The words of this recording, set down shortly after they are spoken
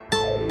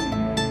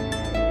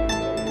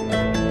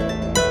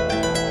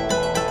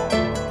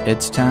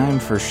It's time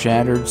for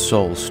Shattered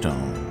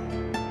Soulstone,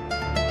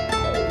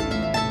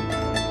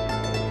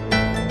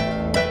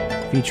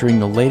 featuring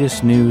the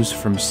latest news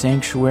from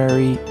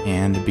Sanctuary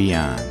and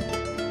beyond.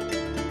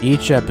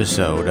 Each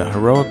episode, a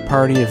heroic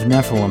party of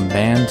Nephilim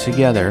band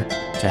together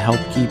to help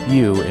keep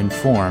you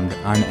informed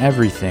on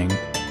everything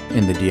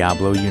in the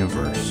Diablo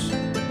universe.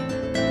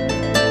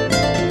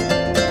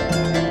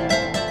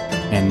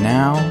 And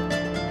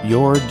now,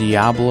 your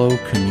Diablo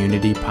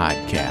Community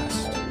Podcast.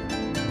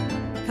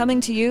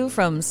 Coming to you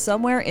from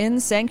somewhere in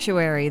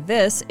Sanctuary,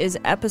 this is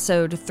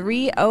episode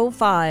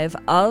 305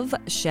 of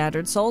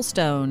Shattered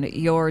Soulstone,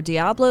 your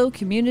Diablo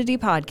Community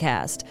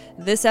Podcast.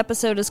 This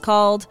episode is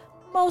called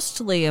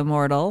Mostly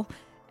Immortal,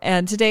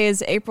 and today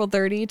is April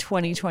 30,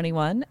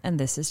 2021, and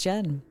this is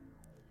Jen.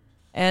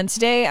 And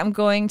today I'm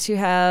going to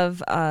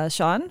have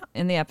Sean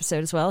in the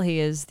episode as well. He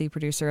is the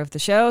producer of the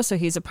show, so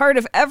he's a part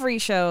of every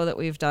show that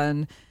we've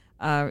done,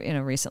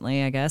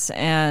 recently, I guess.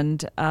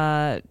 And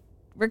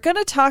we're going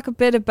to talk a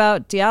bit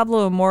about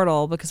Diablo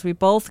Immortal because we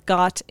both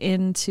got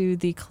into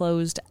the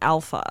closed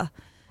alpha.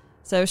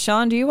 So,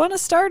 Sean, do you want to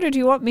start or do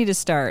you want me to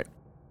start?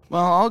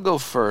 Well, I'll go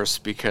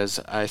first because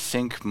I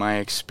think my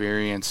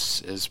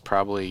experience is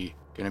probably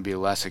going to be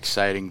less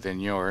exciting than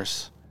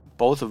yours.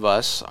 Both of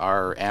us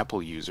are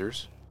Apple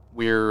users.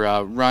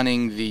 We're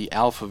running the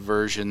alpha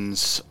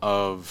versions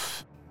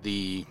of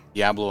the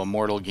Diablo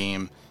Immortal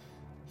game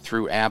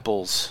through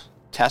Apple's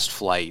test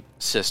flight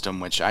system,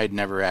 which I'd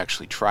never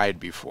actually tried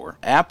before.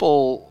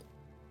 Apple,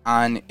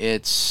 on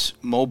its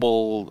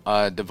mobile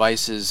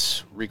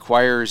devices,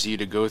 requires you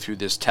to go through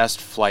this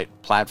test flight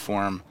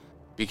platform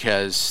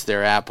because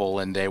they're Apple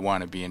and they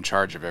want to be in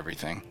charge of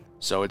everything.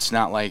 So it's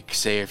not like,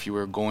 say, if you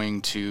were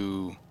going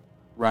to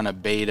run a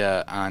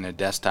beta on a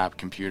desktop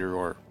computer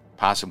or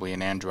possibly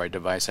an Android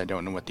device, I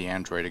don't know what the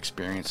Android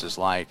experience is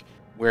like,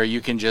 where you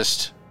can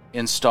just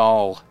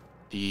install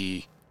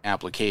the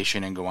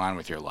application and go on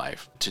with your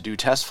life. To do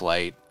test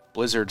flight,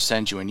 Blizzard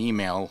sends you an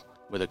email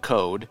with a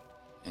code,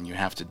 and you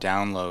have to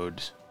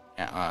download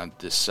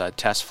this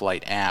test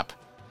flight app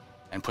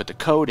and put the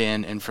code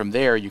in, and from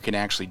there you can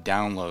actually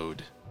download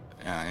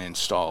and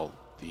install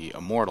the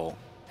Immortal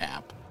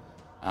app.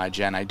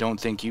 Jen, I don't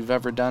think you've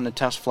ever done a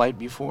test flight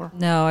before?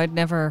 No, I'd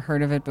never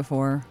heard of it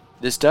before.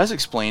 This does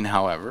explain,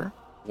 however,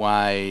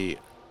 why,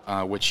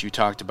 which you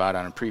talked about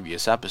on a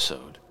previous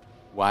episode,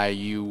 why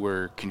you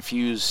were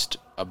confused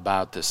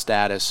about the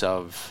status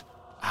of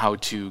how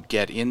to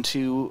get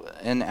into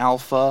an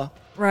alpha.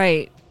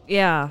 Right.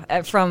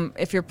 Yeah. From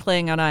if you're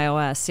playing on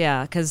iOS.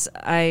 Yeah. Because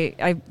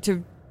I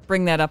to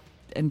bring that up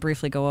and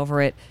briefly go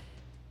over it,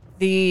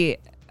 the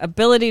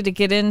ability to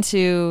get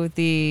into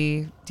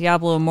the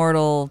Diablo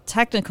Immortal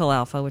technical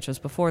alpha, which was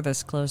before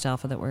this closed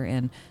alpha that we're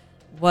in,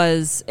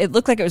 it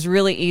looked like it was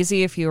really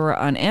easy. If you were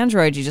on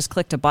Android, you just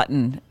clicked a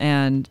button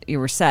and you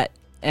were set.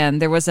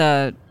 And there was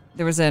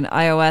an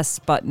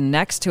iOS button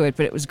next to it,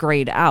 but it was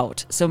grayed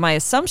out. So my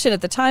assumption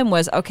at the time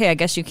was, okay, I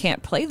guess you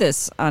can't play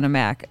this on a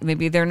Mac.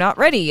 Maybe they're not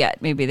ready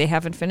yet. Maybe they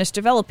haven't finished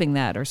developing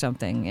that or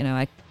something.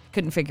 I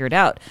couldn't figure it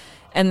out.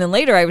 And then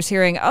later I was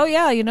hearing, oh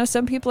yeah,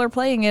 some people are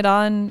playing it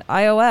on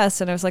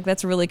iOS. And I was like,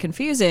 that's really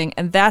confusing.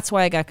 And that's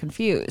why I got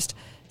confused.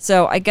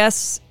 So I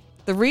guess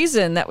the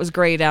reason that was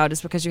grayed out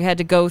is because you had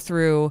to go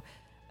through,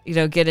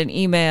 get an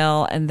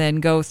email and then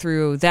go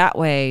through that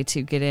way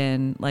to get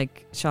in,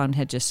 like Sean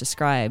had just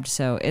described.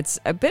 So it's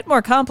a bit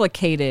more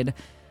complicated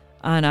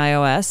on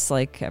iOS,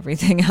 like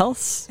everything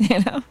else,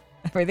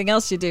 Everything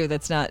else you do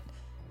that's not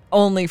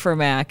only for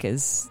Mac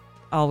is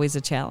always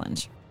a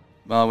challenge.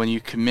 Well, when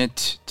you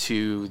commit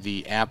to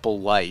the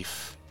Apple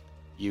life,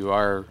 you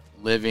are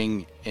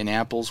living in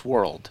Apple's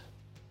world.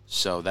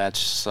 So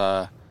that's,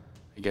 I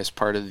guess,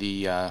 part of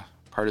the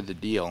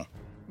deal.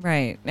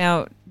 Right.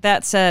 Now,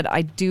 that said,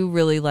 I do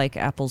really like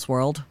Apple's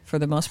world for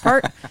the most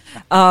part.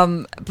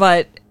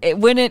 But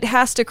when it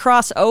has to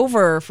cross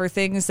over for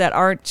things that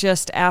aren't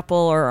just Apple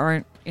or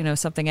aren't,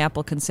 something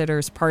Apple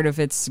considers part of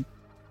its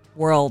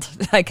world,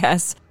 I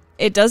guess,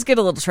 it does get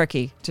a little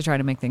tricky to try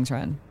to make things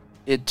run.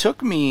 It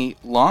took me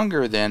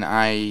longer than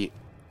I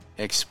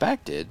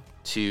expected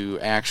to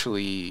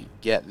actually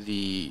get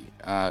the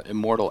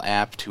Immortal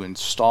app to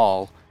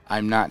install.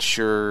 I'm not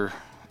sure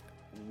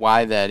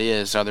why that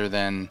is, other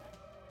than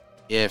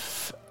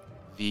if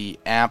the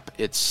app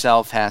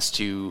itself has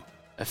to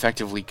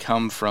effectively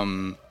come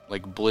from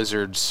like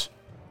Blizzard's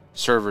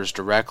servers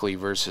directly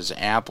versus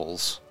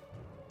Apple's,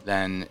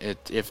 then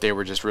if they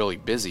were just really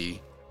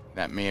busy,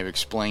 that may have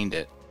explained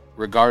it.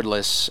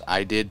 Regardless,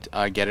 I did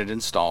get it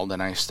installed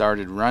and I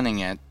started running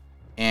it,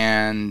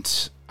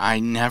 and I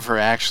never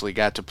actually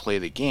got to play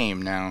the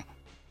game. Now,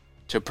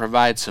 to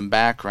provide some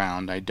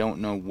background, I don't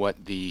know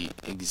what the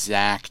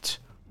exact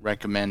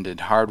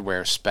recommended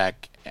hardware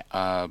spec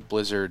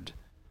Blizzard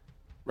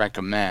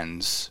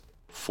recommends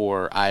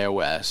for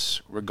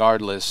iOS.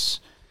 Regardless,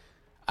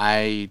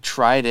 I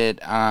tried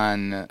it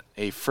on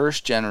a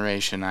first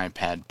generation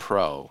iPad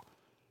Pro,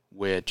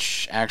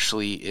 which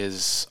actually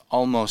is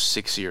almost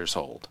 6 years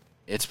old.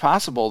 It's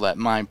possible that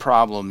my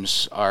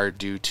problems are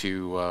due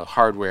to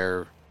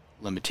hardware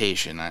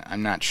limitation.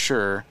 I'm not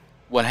sure.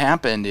 What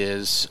happened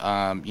is,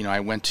 I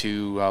went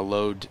to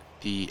load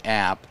the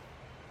app,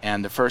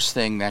 and the first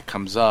thing that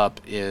comes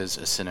up is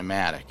a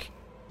cinematic.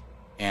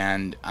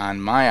 And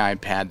on my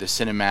iPad, the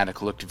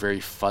cinematic looked very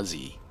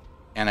fuzzy,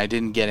 and I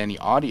didn't get any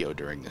audio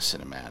during the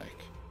cinematic.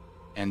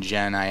 And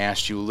Jen, I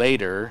asked you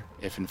later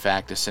if in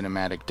fact the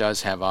cinematic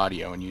does have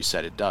audio, and you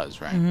said it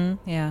does, right?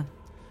 Mm-hmm, yeah.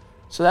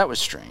 So that was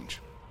strange.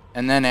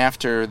 And then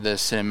after the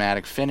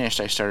cinematic finished,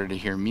 I started to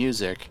hear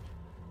music,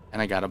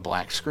 and I got a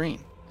black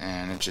screen,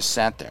 and it just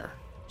sat there.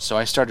 So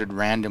I started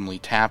randomly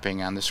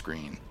tapping on the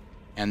screen,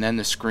 and then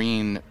the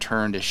screen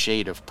turned a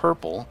shade of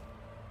purple,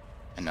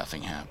 and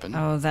nothing happened.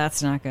 Oh,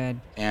 that's not good.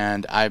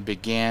 And I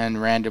began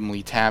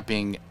randomly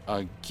tapping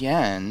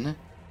again,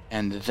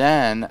 and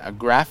then a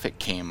graphic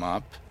came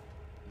up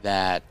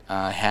that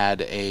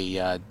had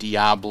a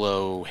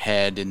Diablo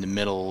head in the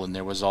middle, and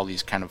there was all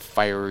these kind of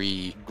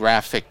fiery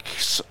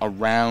graphics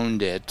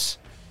around it.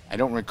 I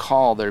don't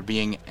recall there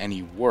being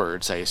any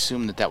words. I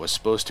assume that was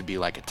supposed to be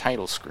like a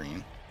title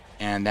screen,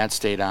 and that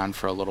stayed on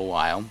for a little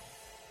while,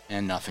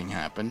 and nothing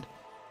happened.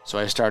 So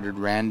I started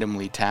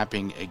randomly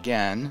tapping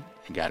again,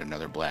 and got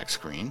another black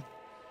screen,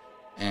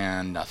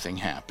 and nothing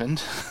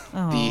happened.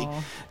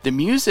 The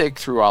music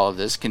through all of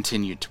this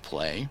continued to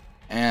play.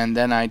 And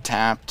then I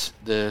tapped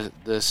the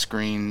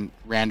screen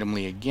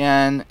randomly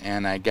again,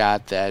 and I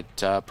got that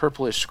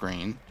purplish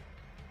screen.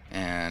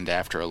 And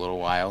after a little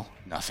while,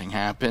 nothing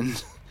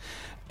happened.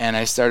 And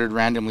I started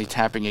randomly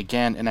tapping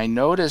again, and I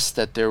noticed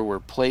that there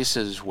were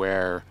places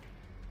where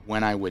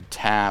when I would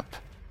tap,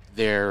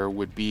 there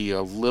would be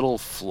a little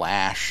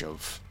flash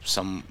of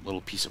some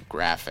little piece of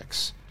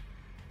graphics.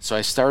 So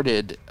I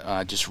started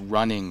just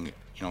running,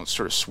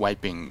 sort of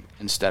swiping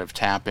instead of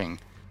tapping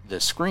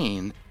the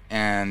screen,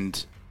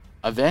 and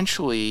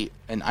eventually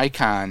an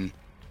icon,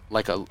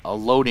 like a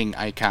loading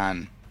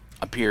icon,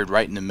 appeared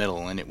right in the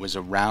middle, and it was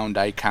a round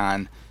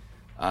icon.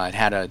 It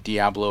had a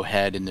Diablo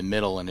head in the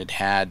middle, and it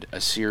had a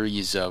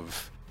series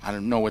of, I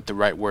don't know what the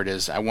right word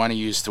is. I want to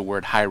use the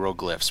word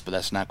hieroglyphs, but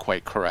that's not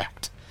quite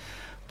correct.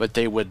 But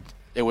they would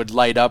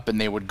light up and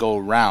they would go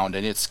around,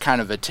 and it's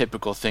kind of a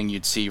typical thing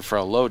you'd see for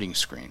a loading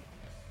screen.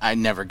 I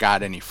never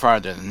got any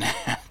farther than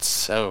that,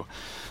 so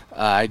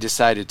I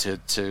decided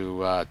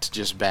to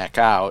just back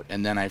out,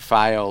 and then I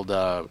filed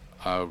a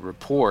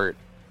report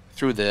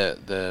through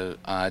the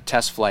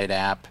test flight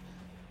app.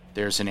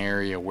 There's an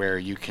area where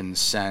you can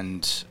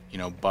send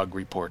bug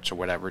reports or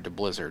whatever to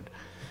Blizzard.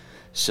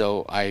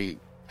 So I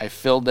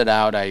filled it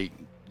out. I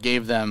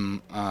gave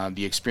them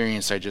the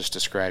experience I just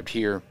described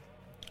here,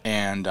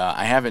 and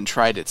I haven't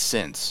tried it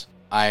since.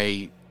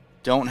 I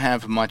don't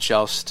have much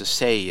else to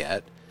say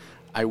yet.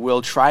 I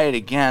will try it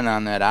again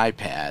on that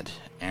iPad,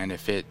 and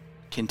if it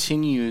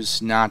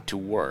continues not to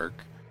work,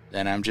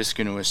 then I'm just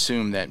going to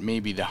assume that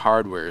maybe the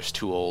hardware is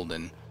too old,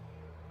 and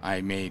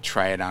I may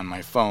try it on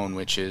my phone,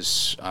 which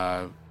is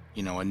a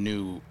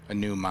new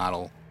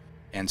model,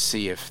 and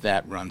see if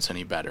that runs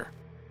any better.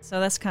 So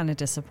that's kind of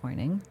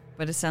disappointing,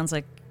 but it sounds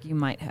like you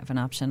might have an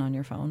option on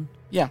your phone.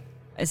 Yeah.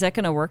 Is that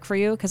going to work for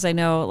you? Because I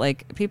know,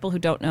 people who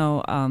don't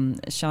know,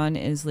 Sean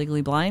is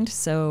legally blind,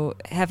 so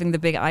having the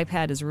big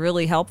iPad is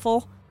really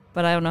helpful,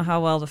 but I don't know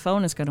how well the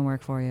phone is going to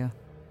work for you.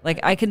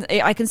 I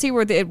can see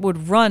where it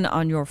would run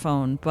on your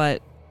phone,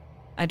 but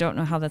I don't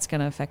know how that's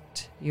going to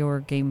affect your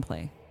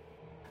gameplay.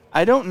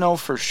 I don't know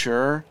for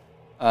sure.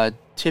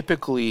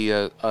 Typically,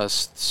 a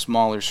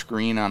smaller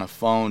screen on a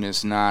phone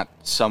is not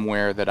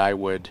somewhere that I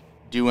would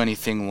do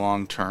anything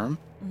long term.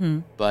 Mm-hmm.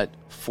 But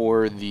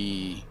for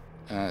the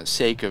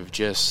sake of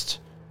just,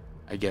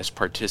 I guess,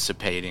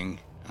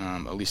 participating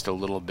at least a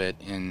little bit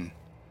in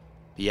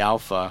the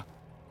alpha,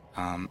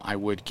 I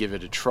would give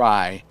it a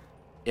try.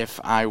 If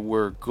I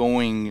were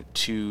going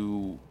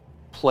to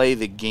play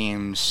the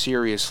game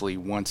seriously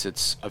once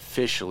it's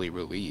officially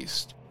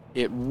released,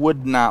 it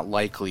would not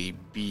likely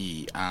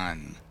be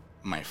on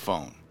my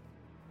phone.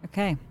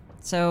 Okay.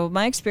 So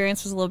my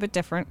experience was a little bit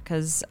different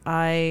because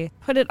I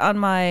put it on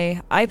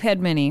my iPad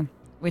mini,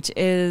 which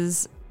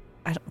is,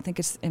 I don't think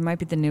it might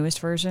be the newest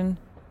version.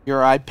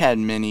 Your iPad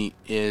mini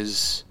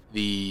is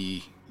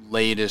the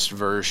latest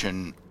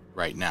version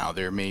right now.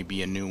 There may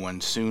be a new one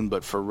soon,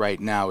 but for right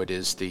now it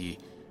is the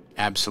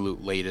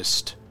absolute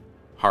latest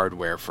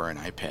hardware for an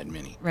iPad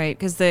mini. Right,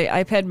 because the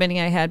iPad mini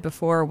I had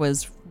before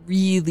was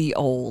really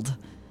old,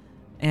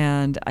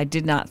 and I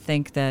did not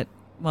think that,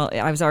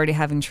 I was already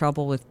having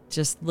trouble with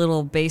just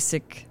little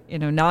basic,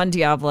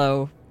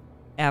 non-Diablo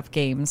app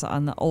games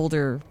on the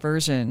older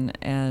version,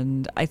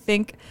 and I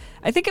think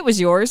it was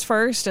yours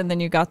first, and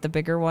then you got the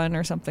bigger one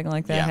or something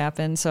like that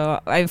happened. So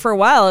for a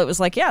while it was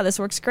like, yeah, this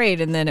works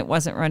great, and then it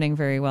wasn't running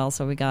very well,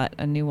 so we got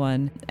a new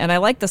one. And I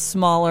like the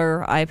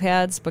smaller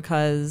iPads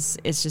because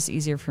it's just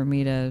easier for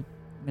me to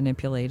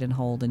manipulate and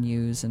hold and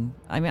use. And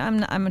I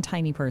mean, I'm a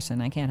tiny person,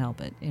 I can't help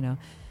it,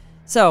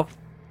 So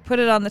put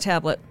it on the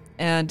tablet,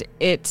 and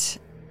it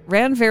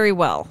ran very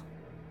well,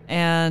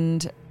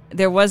 and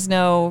there was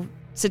no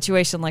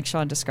situation like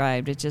Sean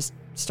described. It just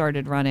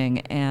started running,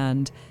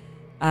 and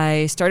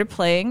I started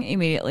playing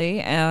immediately,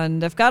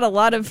 and I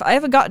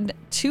haven't gotten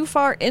too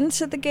far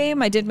into the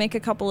game. I did make a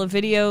couple of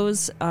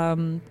videos.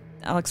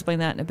 I'll explain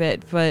that in a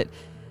bit, but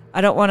I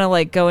don't want to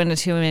like go into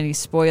too many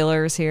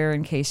spoilers here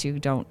in case you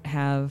don't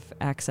have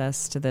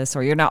access to this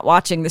or you're not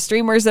watching the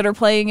streamers that are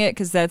playing it,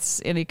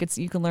 because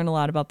you can learn a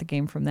lot about the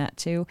game from that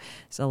too.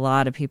 There's a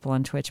lot of people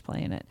on Twitch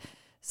playing it.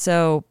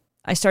 So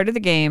I started the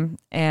game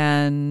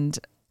and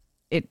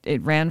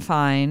it ran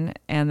fine.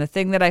 And the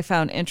thing that I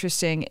found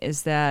interesting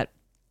is that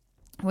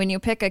when you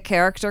pick a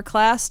character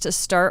class to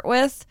start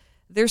with,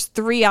 there's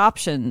 3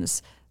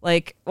 options.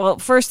 Like, well,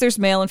 first there's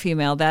male and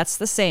female. That's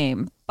the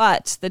same.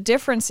 But the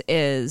difference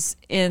is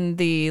in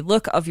the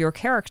look of your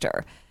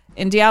character.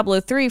 In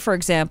Diablo 3, for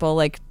example,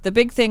 like the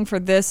big thing for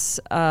this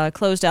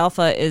closed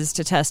alpha is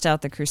to test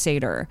out the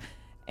Crusader.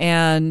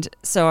 And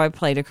so I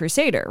played a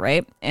Crusader,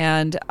 right?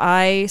 And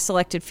I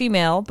selected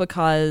female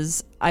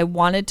because I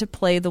wanted to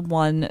play the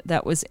one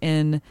that was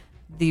in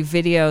the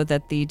video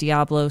that the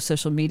Diablo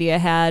social media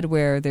had,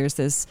 where there's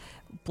this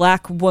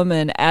black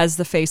woman as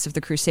the face of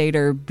the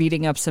Crusader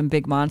beating up some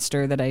big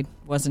monster that I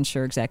wasn't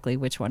sure exactly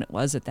which one it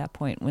was at that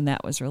point when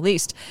that was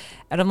released.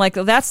 And I'm like,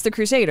 well, that's the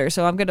Crusader,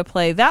 so I'm going to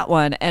play that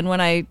one. And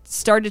when I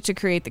started to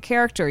create the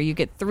character, you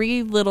get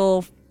 3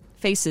 little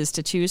faces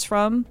to choose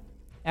from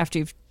after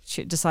you've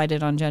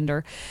decided on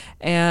gender.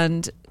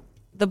 And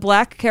the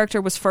black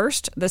character was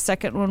first, the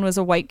second one was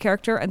a white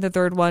character, and the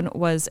third one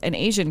was an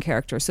Asian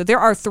character. So there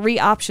are 3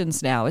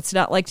 options now. It's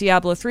not like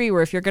Diablo 3,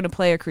 where if you're going to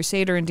play a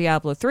Crusader in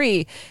Diablo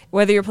 3,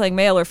 whether you're playing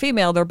male or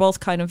female, they're both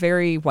kind of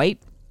very white,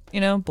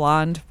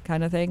 blonde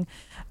kind of thing.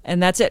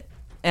 And that's it.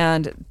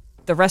 And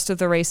the rest of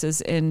the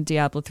races in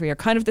Diablo 3 are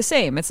kind of the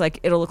same. It's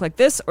like, it'll look like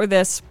this or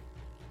this,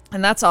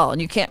 and that's all.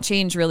 And you can't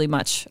change really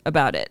much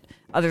about it,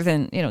 other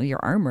than, your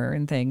armor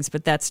and things,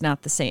 but that's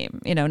not the same.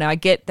 Now I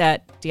get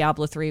that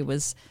Diablo 3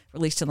 was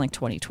released in like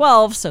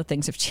 2012, so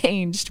things have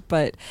changed,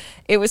 but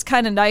it was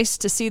kind of nice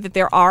to see that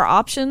there are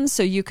options.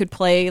 So you could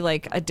play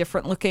like a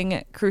different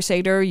looking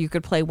Crusader. You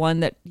could play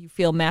one that you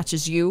feel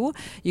matches you.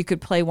 You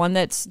could play one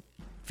that's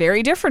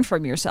very different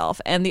from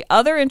yourself. And the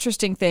other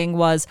interesting thing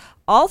was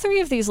all 3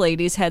 of these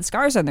ladies had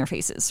scars on their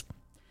faces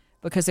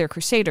because they're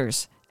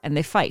Crusaders and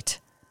they fight.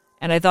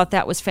 And I thought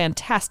that was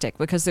fantastic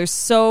because there's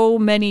so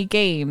many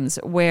games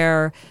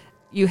where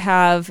you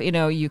have,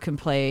 you can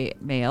play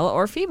male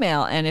or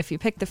female. And if you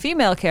pick the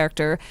female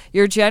character,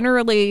 you're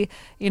generally,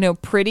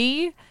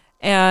 pretty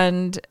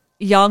and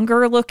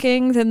younger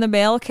looking than the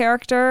male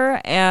character.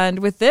 And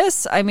with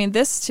this,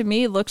 this to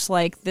me looks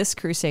like this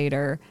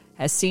Crusader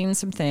has seen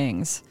some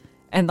things.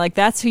 And like,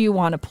 that's who you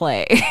want to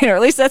play, or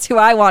at least that's who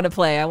I want to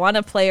play. I want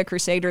to play a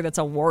Crusader that's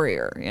a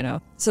warrior,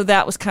 So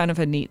that was kind of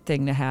a neat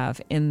thing to have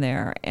in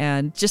there.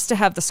 And just to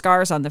have the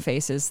scars on the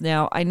faces.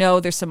 Now, I know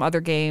there's some other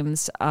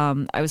games.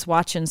 I was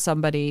watching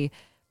somebody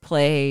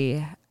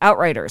play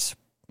Outriders,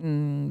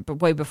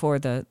 but way before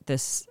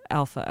this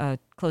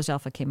closed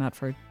alpha came out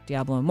for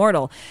Diablo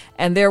Immortal.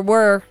 And there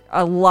were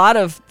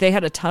they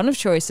had a ton of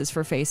choices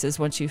for faces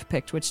once you've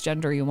picked which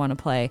gender you want to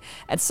play.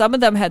 And some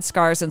of them had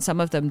scars and some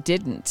of them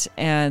didn't.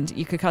 And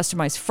you could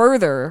customize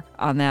further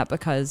on that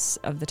because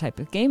of the type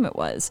of game it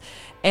was.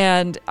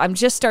 And I'm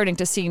just starting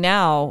to see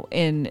now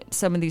in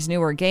some of these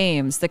newer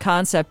games the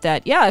concept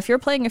that, if you're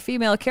playing a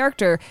female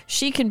character,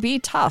 she can be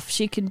tough.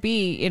 She can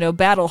be,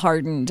 battle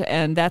hardened,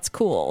 and that's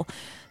cool.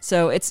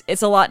 So it's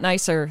a lot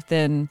nicer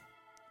than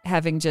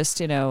having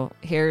just,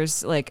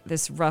 here's like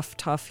this rough,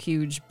 tough,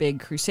 huge, big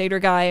Crusader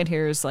guy, and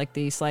here's like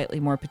the slightly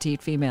more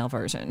petite female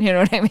version. You know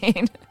what I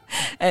mean?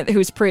 And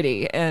who's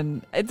pretty.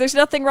 And there's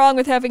nothing wrong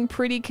with having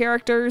pretty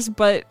characters,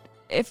 but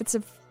if it's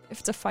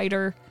a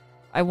fighter,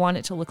 I want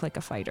it to look like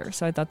a fighter.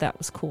 So I thought that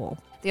was cool.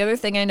 The other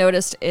thing I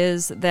noticed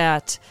is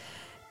that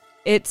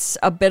it's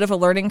a bit of a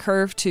learning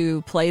curve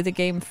to play the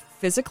game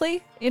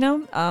physically,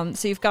 so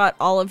you've got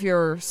all of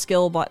your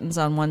skill buttons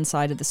on one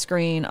side of the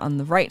screen, on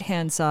the right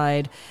hand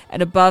side,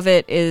 and above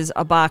it is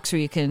a box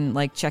where you can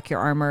like check your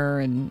armor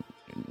and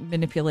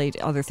manipulate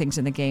other things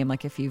in the game,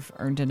 like if you've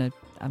earned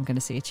I'm going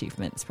to say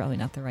achievement, it's probably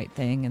not the right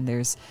thing, and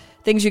there's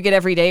things you get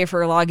every day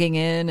for logging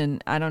in,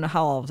 and I don't know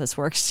how all of this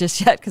works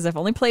just yet because I've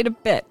only played a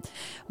bit,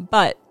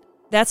 but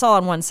that's all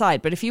on one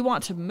side. But if you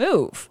want to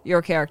move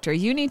your character,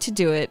 you need to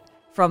do it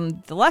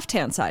from the left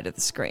hand side of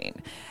the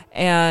screen.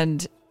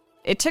 And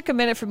it took a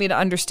minute for me to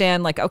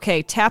understand, like,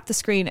 okay, tap the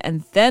screen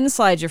and then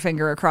slide your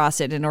finger across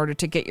it in order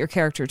to get your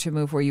character to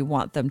move where you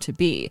want them to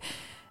be.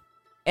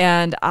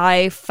 And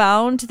I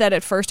found that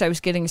at first I was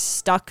getting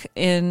stuck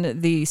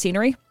in the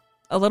scenery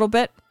a little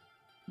bit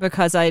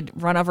because I'd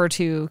run over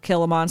to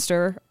kill a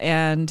monster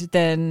and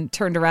then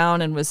turned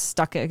around and was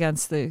stuck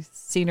against the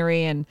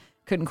scenery and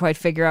couldn't quite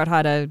figure out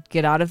how to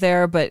get out of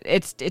there. But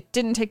it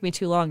didn't take me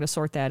too long to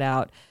sort that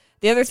out.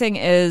 The other thing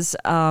is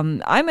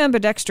I'm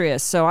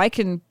ambidextrous, so I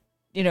can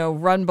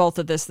run both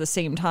of this at the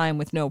same time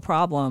with no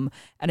problem.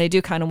 And I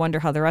do kind of wonder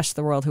how the rest of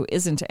the world who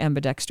isn't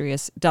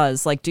ambidextrous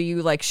does. Like, do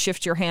you like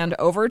shift your hand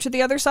over to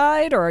the other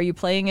side, or are you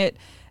playing it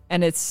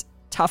and it's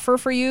tougher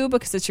for you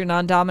because it's your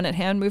non-dominant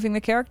hand moving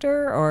the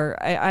character, or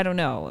I don't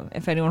know.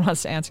 If anyone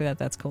wants to answer that,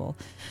 that's cool.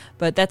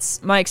 But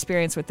that's my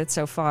experience with it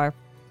so far,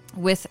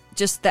 with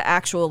just the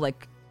actual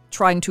like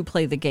trying to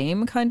play the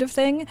game kind of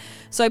thing.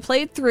 So I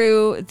played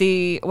through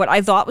what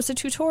I thought was a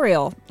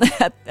tutorial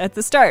at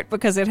the start,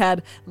 because it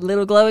had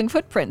little glowing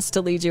footprints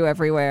to lead you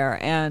everywhere,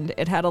 and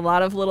it had a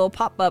lot of little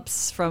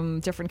pop-ups from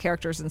different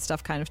characters and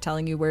stuff kind of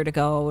telling you where to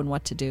go and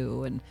what to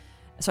do. And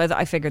so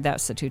I figured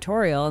that's the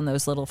tutorial, and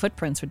those little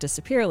footprints would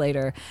disappear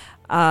later.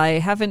 I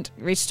haven't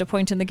reached a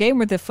point in the game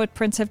where the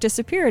footprints have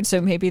disappeared,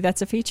 so maybe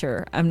that's a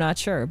feature. I'm not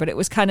sure. But it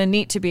was kind of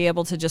neat to be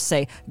able to just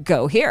say,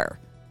 go here.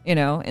 You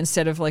know,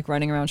 instead of like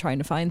running around trying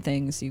to find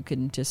things, you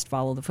can just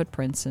follow the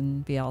footprints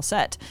and be all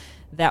set.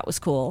 That was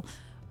cool.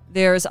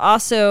 There's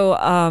also,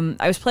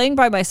 I was playing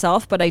by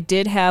myself, but I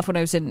did have, when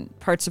I was in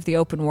parts of the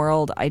open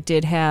world, I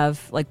did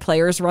have like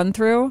players run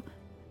through.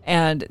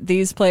 And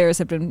these players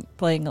have been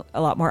playing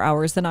a lot more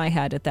hours than I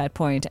had at that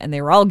point, and they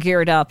were all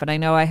geared up. And I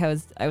know I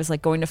was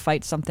like going to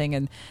fight something,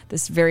 and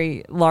this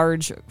very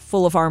large,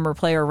 full of armor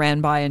player ran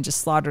by and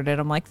just slaughtered it.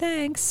 I'm like,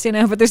 thanks, you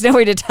know. But there's no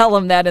way to tell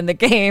them that in the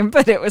game.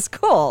 But it was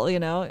cool, you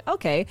know.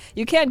 Okay,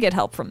 you can get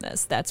help from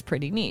this. That's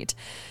pretty neat.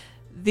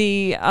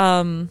 The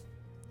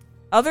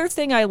other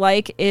thing I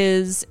like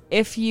is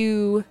if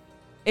you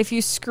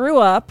screw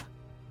up,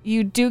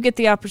 you do get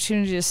the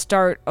opportunity to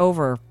start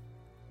over.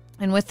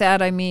 And with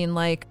that, I mean,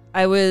 like,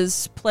 I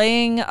was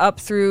playing up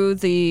through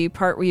the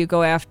part where you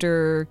go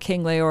after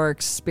King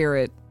Leoric's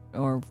spirit,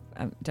 or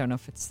I don't know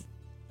if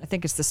I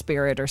think it's the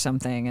spirit or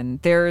something.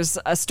 And there's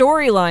a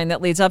storyline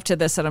that leads up to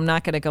this that I'm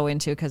not going to go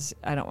into because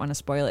I don't want to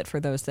spoil it for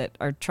those that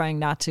are trying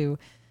not to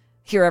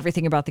hear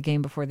everything about the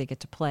game before they get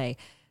to play.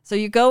 So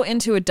you go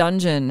into a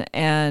dungeon,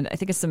 and I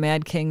think it's the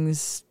Mad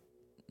King's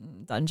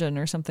dungeon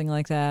or something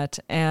like that.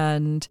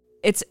 And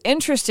it's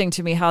interesting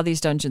to me how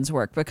these dungeons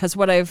work, because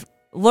what I've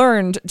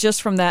learned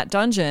just from that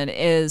dungeon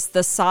is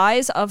the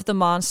size of the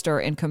monster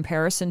in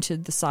comparison to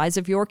the size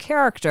of your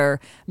character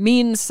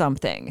means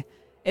something.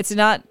 It's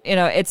not, you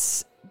know,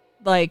 it's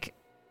like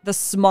the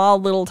small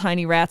little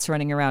tiny rats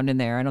running around in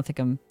there. I don't think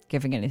I'm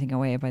giving anything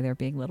away by there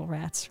being little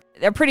rats.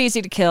 They're pretty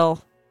easy to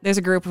kill. There's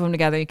a group of them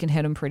together. You can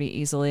hit them pretty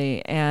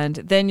easily. And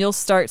then you'll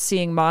start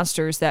seeing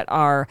monsters that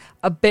are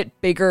a bit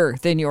bigger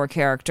than your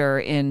character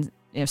in,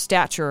 you know,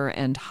 stature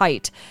and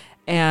height.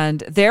 And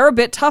they're a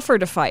bit tougher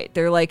to fight.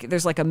 They're like,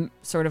 there's like a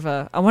sort of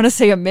I want to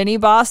say a mini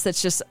boss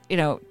that's just, you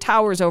know,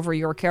 towers over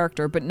your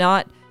character, but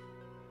not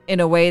in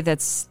a way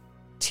that's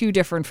too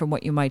different from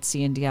what you might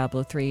see in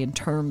Diablo 3 in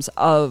terms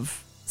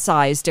of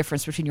size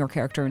difference between your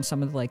character and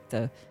some of like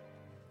the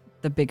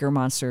bigger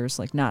monsters,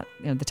 like not,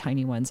 you know, the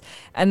tiny ones.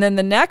 And then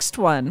the next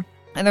one,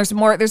 and there's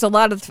a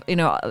lot of, you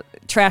know,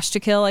 trash to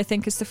kill, I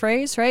think is the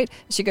phrase, right?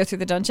 As you go through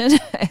the dungeon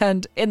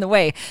and in the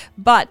way.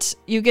 But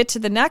you get to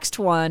the next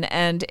one,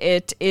 and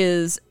it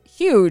is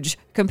huge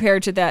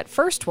compared to that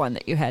first one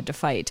that you had to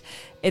fight.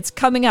 It's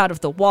coming out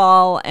of the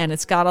wall, and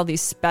it's got all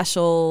these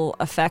special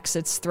effects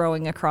it's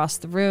throwing across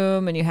the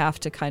room, and you have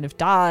to kind of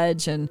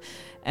dodge and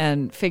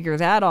figure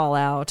that all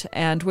out.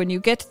 And when you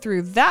get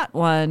through that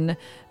one,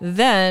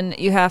 then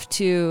you have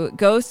to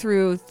go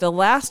through the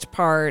last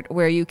part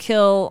where you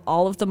kill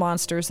all of the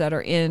monsters that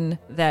are in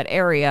that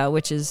area,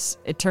 which is,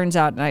 it turns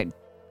out, and I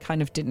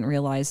kind of didn't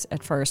realize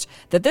at first,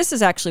 that this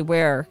is actually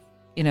where,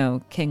 you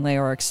know, King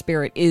Leoric's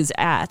spirit is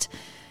at.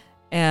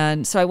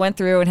 And so I went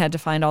through and had to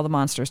find all the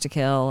monsters to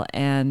kill,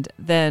 and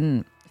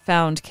then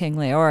found King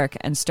Leoric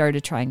and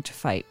started trying to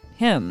fight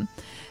him.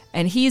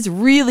 And he's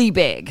really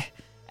big.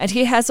 And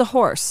he has a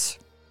horse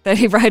that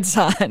he rides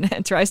on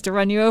and tries to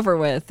run you over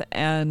with.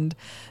 And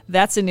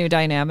that's a new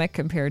dynamic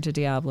compared to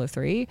Diablo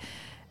 3.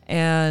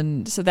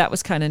 And so that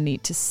was kind of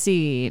neat to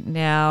see.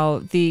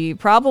 Now, the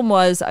problem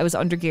was I was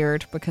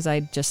undergeared because I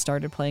just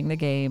started playing the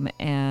game,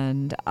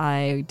 and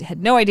I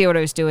had no idea what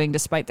I was doing,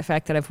 despite the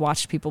fact that I've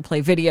watched people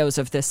play videos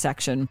of this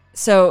section.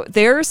 So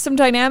there's some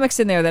dynamics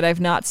in there that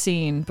I've not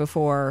seen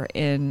before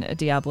in a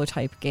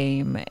Diablo-type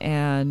game.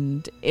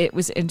 And it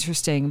was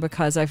interesting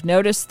because I've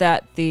noticed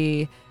that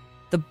the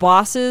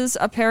bosses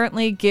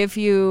apparently give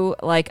you,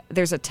 like,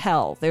 there's a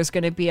tell. There's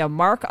going to be a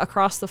mark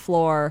across the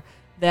floor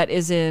that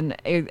is in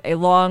an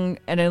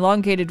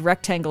elongated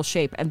rectangle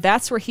shape, and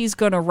that's where he's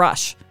going to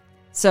rush.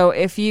 So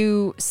if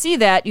you see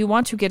that, you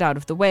want to get out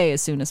of the way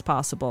as soon as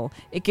possible.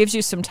 It gives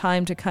you some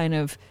time to kind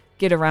of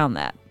get around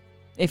that,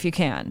 if you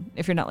can,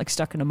 if you're not like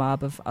stuck in a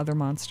mob of other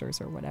monsters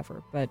or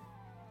whatever. But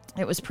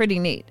it was pretty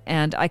neat,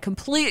 and I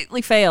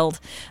completely failed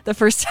the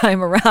first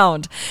time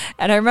around.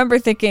 And I remember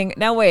thinking,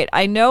 now wait,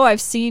 I know I've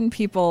seen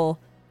people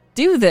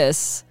do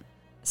this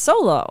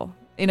solo.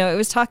 You know, it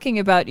was talking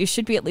about you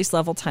should be at least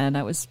level 10.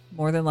 I was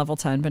more than level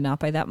 10, but not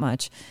by that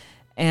much.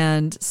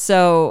 And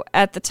so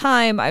at the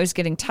time, I was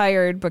getting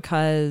tired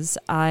because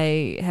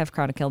I have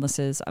chronic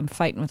illnesses. I'm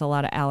fighting with a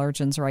lot of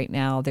allergens right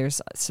now.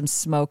 There's some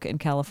smoke in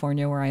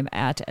California where I'm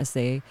at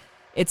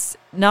it's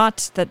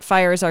not that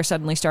fires are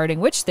suddenly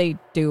starting, which they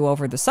do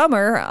over the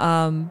summer,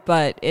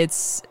 but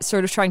it's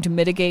sort of trying to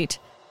mitigate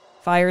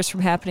fires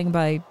from happening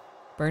by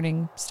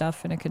burning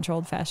stuff in a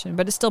controlled fashion,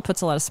 but it still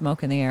puts a lot of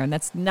smoke in the air, and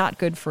that's not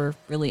good for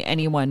really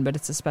anyone, but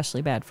it's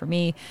especially bad for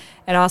me.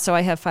 And also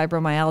I have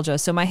fibromyalgia,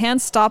 so my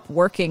hands stop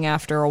working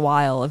after a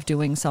while of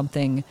doing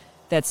something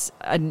that's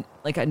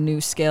like a new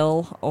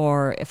skill,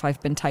 or if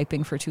I've been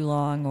typing for too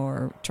long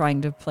or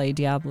trying to play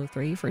Diablo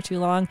 3 for too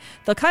long,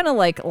 they'll kind of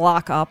like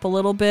lock up a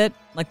little bit,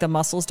 like the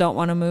muscles don't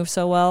want to move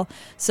so well.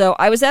 So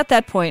I was at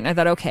that point and I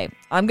thought, okay,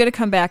 I'm going to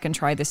come back and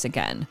try this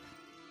again.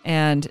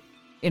 And,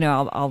 you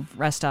know, I'll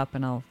rest up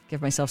and I'll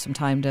give myself some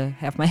time to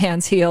have my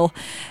hands heal,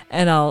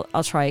 and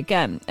I'll try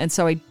again. And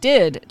so I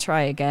did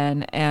try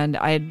again, and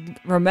I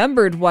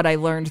remembered what I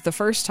learned the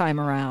first time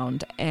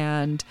around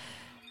and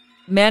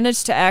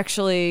managed to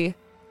actually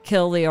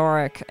kill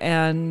Leoric.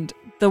 And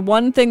the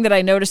one thing that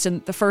I noticed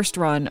in the first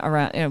run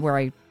around, where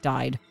I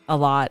died a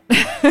lot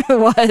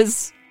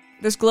was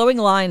there's glowing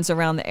lines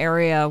around the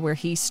area where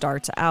he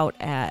starts out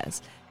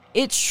as.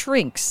 It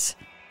shrinks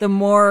the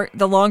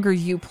longer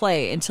you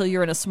play until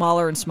you're in a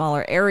smaller and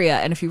smaller area.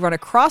 And if you run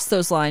across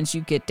those lines,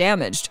 you get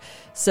damaged.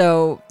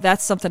 So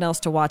that's something else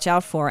to watch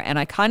out for. And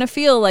I kind of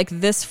feel like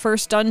this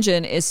first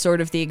dungeon is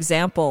sort of the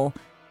example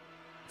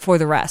for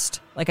the rest.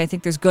 Like, I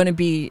think there's going to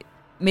be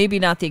maybe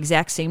not the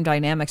exact same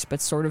dynamics,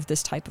 but sort of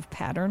this type of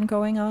pattern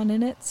going on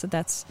in it. So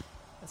that's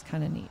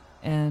kind of neat.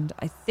 And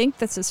I think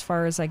that's as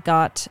far as I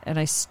got. And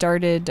I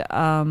started,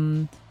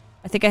 I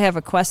think I have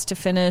a quest to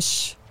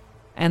finish,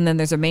 and then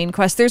there's a main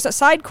quest. There's a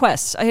side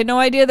quests. I had no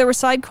idea there were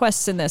side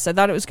quests in this. I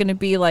thought it was going to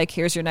be like,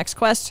 here's your next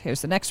quest,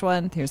 here's the next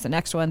one, here's the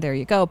next one, there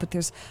you go. But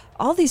there's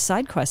all these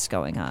side quests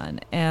going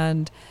on,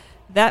 and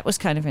that was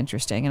kind of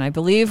interesting. And I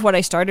believe what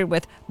I started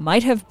with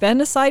might have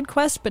been a side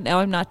quest, but now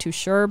I'm not too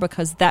sure,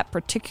 because that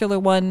particular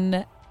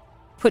one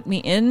put me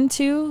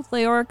into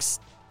Leoric's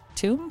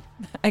tomb,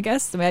 I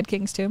guess, the Mad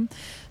King's tomb.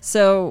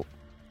 So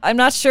I'm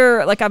not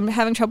sure, like, I'm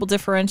having trouble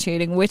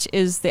differentiating which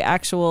is the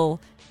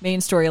actual main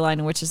storyline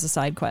and which is the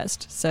side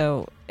quest.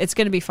 So it's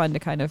going to be fun to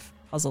kind of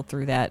puzzle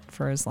through that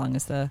for as long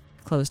as the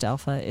closed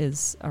alpha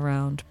is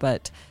around.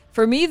 But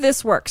for me,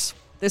 this works.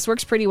 This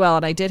works pretty well,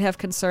 and I did have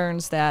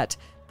concerns that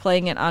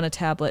playing it on a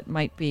tablet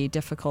might be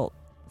difficult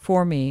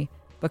for me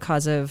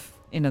because of,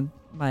 you know,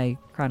 my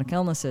chronic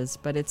illnesses,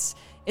 but it's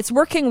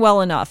working well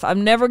enough.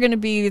 I'm never going to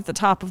be at the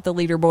top of the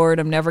leaderboard.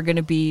 I'm never going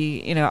to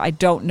be, you know, I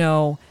don't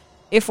know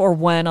if or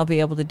when I'll be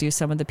able to do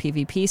some of the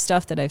PvP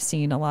stuff that I've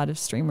seen a lot of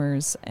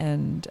streamers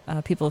and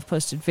people have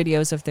posted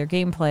videos of their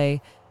gameplay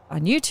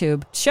on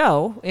YouTube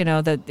show, you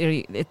know, that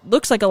it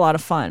looks like a lot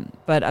of fun,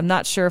 but I'm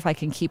not sure if I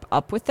can keep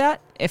up with that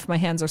if my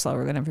hands are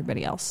slower than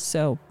everybody else.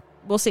 So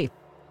we'll see.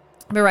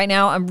 But right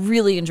now, I'm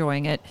really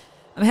enjoying it.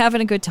 I'm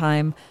having a good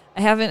time.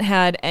 I haven't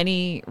had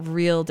any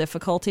real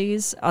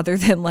difficulties other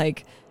than,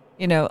 like,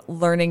 you know,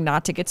 learning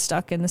not to get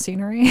stuck in the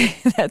scenery.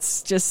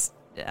 That's just,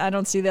 I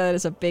don't see that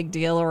as a big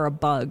deal or a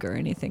bug or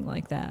anything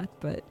like that.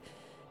 But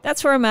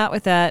that's where I'm at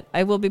with that.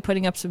 I will be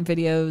putting up some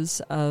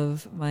videos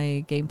of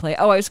my gameplay.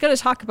 Oh, I was going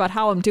to talk about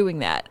how I'm doing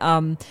that.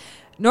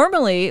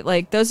 Normally,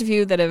 like, those of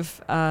you that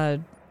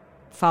have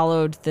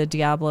followed the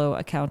Diablo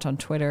account on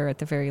Twitter at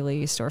the very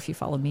least, or if you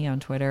follow me on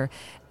Twitter,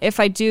 if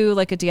I do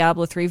like a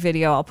Diablo 3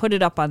 video, I'll put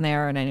it up on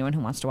there, and anyone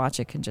who wants to watch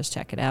it can just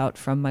check it out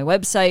from my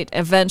website.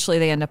 Eventually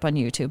they end up on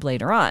YouTube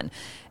later on.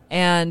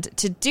 And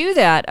to do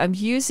that, I'm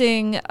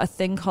using a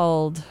thing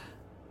called,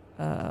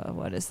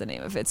 what is the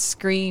name of it?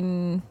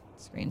 ScreenFlow.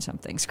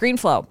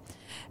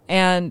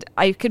 And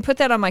I can put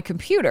that on my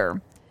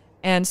computer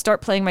and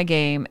start playing my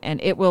game, and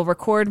it will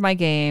record my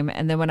game.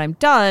 And then when I'm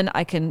done,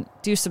 I can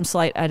do some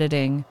slight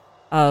editing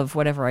of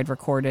whatever I'd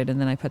recorded, and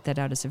then I put that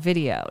out as a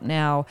video.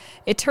 Now,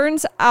 it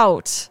turns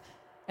out,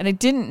 and I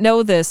didn't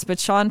know this, but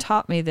Sean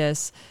taught me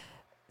this,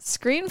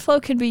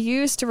 ScreenFlow can be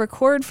used to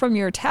record from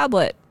your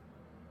tablet.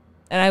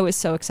 And I was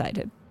so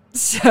excited.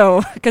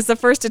 So, because the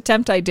first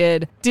attempt I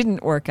did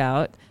didn't work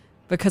out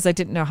because I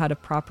didn't know how to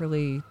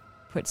properly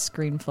put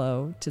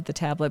ScreenFlow to the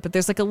tablet. But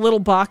there's like a little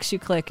box you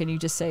click and you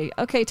just say,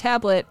 okay,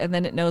 tablet, and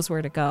then it knows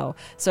where to go.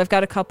 So I've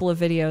got a couple of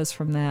videos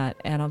from that,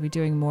 and I'll be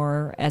doing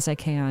more as I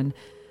can.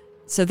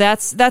 So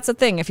that's a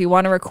thing. If you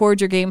want to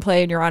record your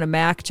gameplay and you're on a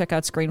Mac, check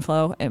out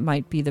ScreenFlow. It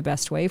might be the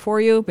best way for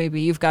you.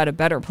 Maybe you've got a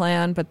better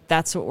plan, but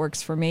that's what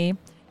works for me.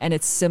 And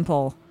it's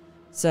simple.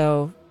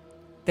 So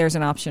there's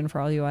an option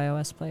for all you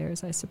iOS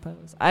players, I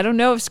suppose. I don't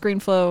know if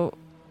ScreenFlow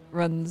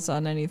runs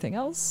on anything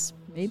else.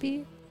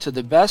 Maybe? To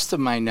the best of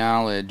my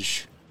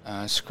knowledge,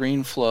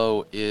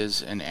 ScreenFlow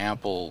is an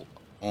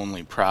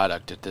Apple-only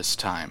product at this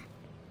time.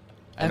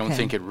 I don't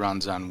think it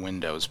runs on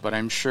Windows, but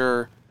I'm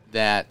sure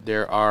that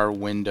there are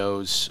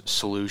Windows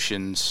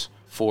solutions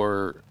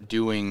for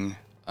doing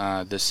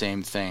the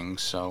same thing.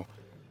 So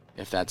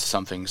if that's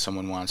something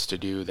someone wants to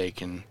do, they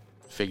can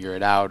figure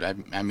it out.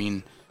 I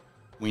mean,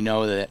 we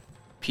know that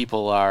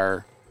people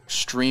are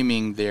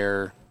streaming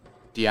their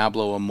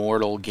Diablo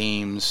Immortal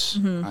games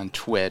on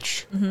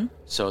Twitch.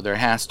 So there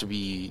has to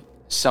be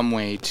some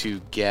way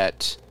to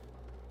get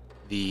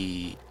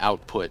the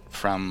output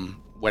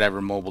from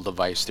whatever mobile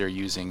device they're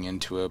using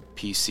into a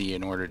PC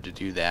in order to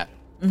do that.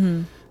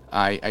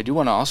 I do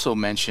want to also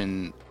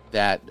mention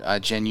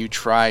that, Jen, you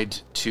tried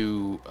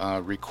to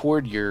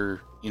record do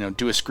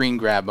a screen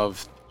grab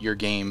of your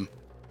game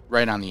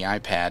right on the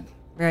iPad.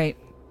 Right.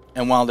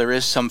 And while there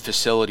is some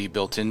facility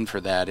built in for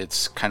that,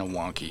 it's kind of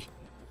wonky.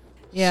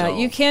 Yeah, So,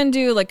 you can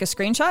do like a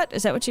screenshot.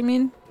 Is that what you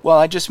mean? well,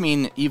 I just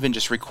mean even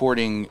just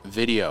recording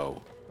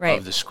video Right.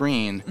 of the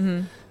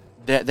screen,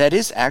 that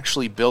is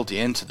actually built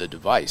into the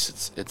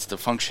device. It's the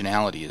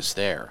functionality is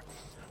there.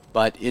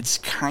 But it's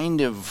just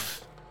kind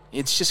of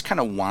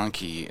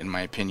wonky, in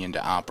my opinion,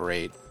 to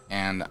operate.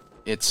 And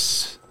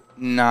it's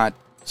not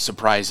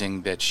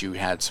surprising that you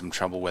had some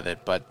trouble with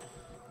it. But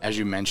as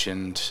you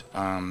mentioned,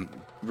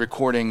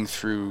 recording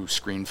through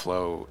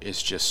ScreenFlow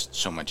is just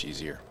so much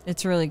easier.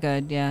 It's really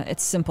good. Yeah,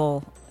 it's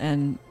simple,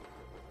 and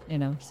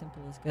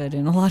simple is good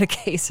in a lot of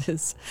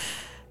cases.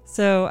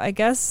 So I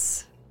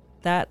guess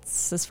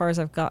that's as far as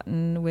I've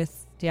gotten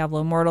with Diablo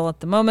Immortal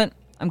at the moment.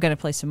 I'm going to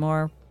play some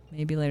more,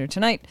 maybe later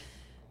tonight,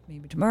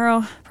 maybe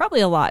tomorrow,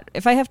 probably a lot.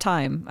 If I have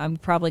time, I'm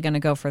probably going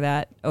to go for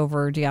that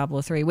over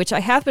Diablo 3, which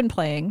I have been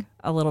playing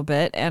a little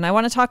bit, and I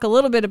want to talk a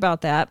little bit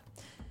about that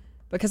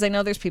because I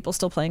know there's people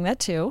still playing that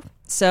too.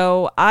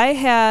 So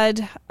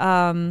I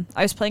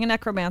was playing a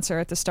Necromancer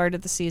at the start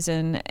of the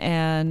season,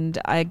 and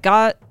I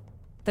got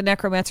the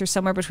Necromancer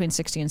somewhere between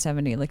 60 and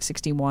 70, like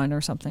 61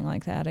 or something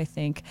like that, I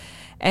think.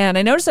 And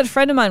I noticed that a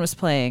friend of mine was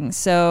playing,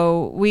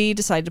 so we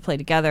decided to play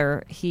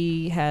together.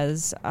 He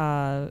has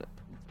a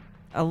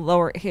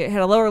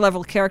lower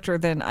level character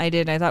than I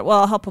did, and I thought,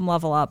 well, I'll help him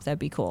level up. That'd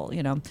be cool,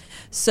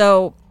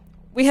 So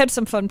we had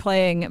some fun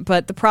playing,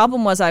 but the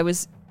problem was I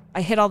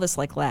hit all this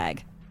like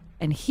lag,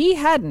 and he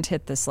hadn't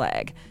hit this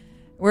lag.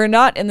 We're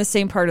not in the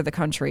same part of the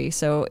country,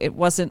 so it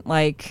wasn't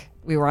like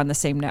we were on the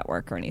same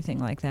network or anything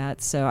like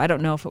that. So I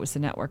don't know if it was the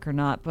network or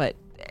not, but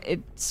it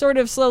sort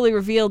of slowly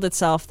revealed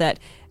itself that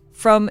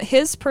from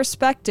his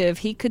perspective,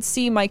 he could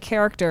see my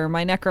character,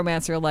 my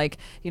Necromancer, like,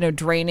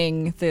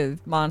 draining the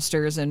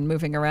monsters and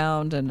moving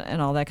around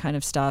and all that kind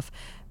of stuff.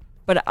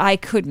 But I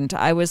couldn't.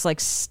 I was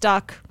like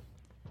stuck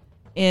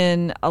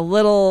in a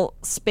little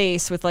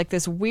space with like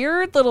this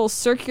weird little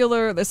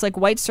this like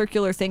white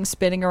circular thing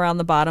spinning around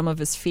the bottom of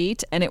his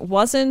feet. And it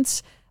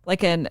wasn't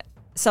like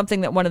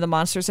something that one of the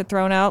monsters had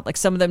thrown out. Like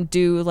some of them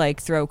do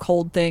like throw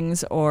cold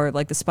things, or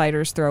like the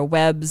spiders throw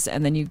webs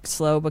and then you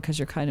slow because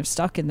you're kind of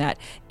stuck in that.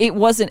 It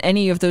wasn't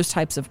any of those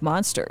types of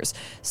monsters.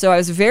 So I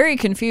was very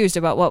confused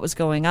about what was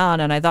going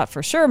on, and I thought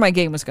for sure my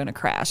game was going to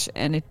crash,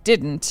 and it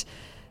didn't.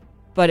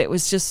 But it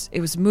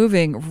was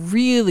moving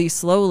really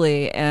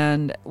slowly,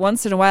 and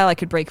once in a while I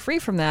could break free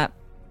from that,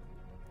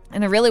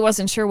 and I really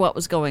wasn't sure what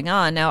was going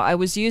on. Now I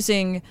was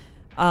using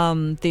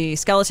the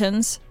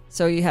skeletons.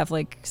 So you have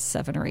like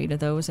 7 or 8 of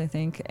those, I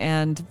think.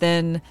 And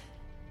then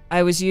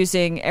I was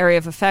using area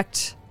of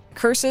effect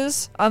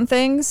curses on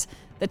things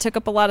that took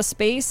up a lot of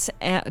space.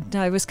 And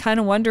I was kind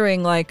of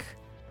wondering, like,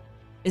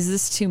 is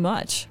this too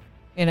much?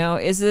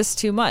 Is this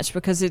too much?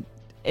 Because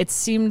it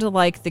seemed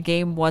like the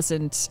game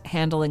wasn't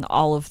handling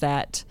all of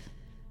that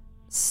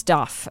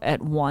stuff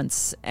at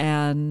once.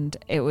 And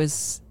it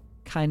was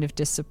kind of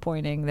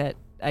disappointing that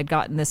I'd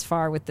gotten this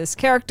far with this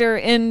character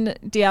in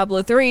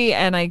Diablo 3,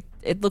 and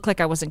it looked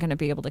like I wasn't going to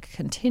be able to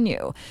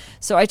continue.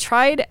 So I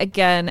tried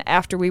again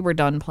after we were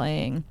done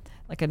playing,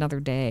 like another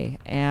day,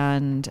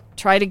 and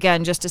tried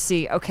again just to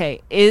see,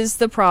 okay, is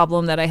the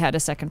problem that I had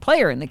a second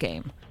player in the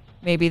game?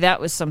 Maybe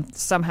that was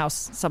somehow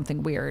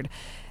something weird.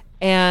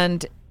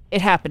 And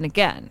it happened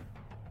again.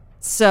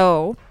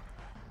 So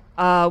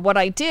what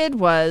I did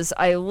was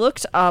I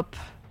looked up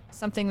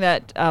something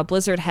that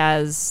Blizzard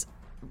has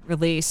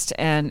released,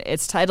 and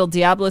it's titled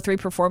Diablo 3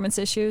 Performance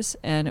Issues,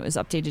 and it was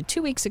updated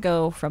 2 weeks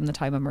ago from the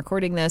time I'm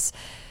recording this.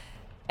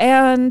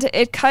 And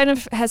it kind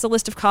of has a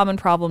list of common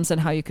problems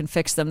and how you can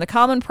fix them. The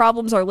common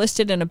problems are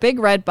listed in a big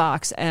red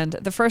box, and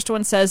the first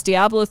one says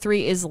Diablo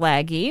 3 is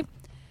laggy.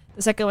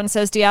 The second one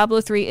says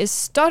Diablo 3 is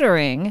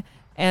stuttering.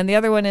 And the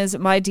other one is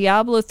my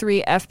Diablo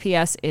 3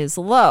 FPS is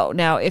low.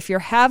 Now, if you're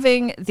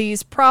having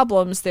these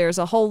problems, there's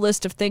a whole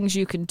list of things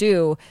you can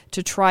do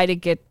to try to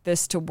get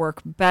this to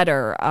work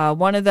better.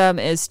 One of them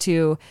is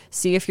to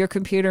see if your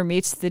computer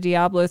meets the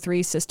Diablo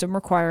 3 system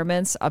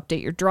requirements,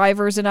 update your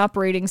drivers and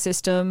operating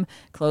system,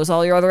 close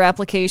all your other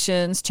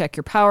applications, check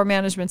your power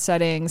management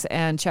settings,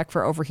 and check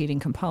for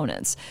overheating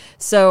components.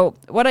 So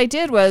what I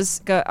did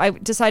was I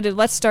decided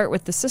let's start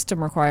with the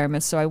system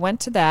requirements. So I went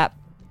to that,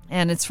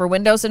 and it's for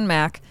Windows and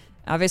Mac.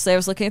 Obviously, I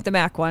was looking at the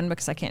Mac one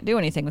because I can't do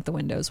anything with the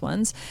Windows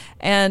ones.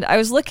 And I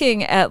was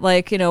looking at,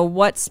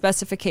 what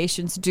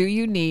specifications do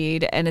you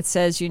need? And it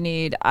says you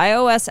need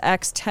iOS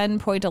X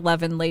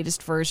 10.11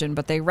 latest version,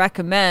 but they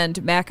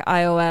recommend Mac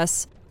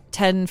iOS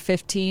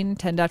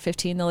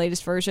 10.15, the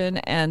latest version,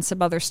 and some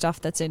other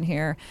stuff that's in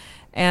here.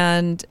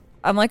 And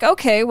I'm like,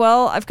 okay,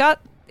 well, I've got,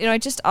 I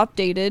just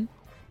updated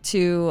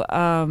to,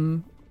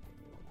 and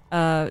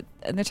they're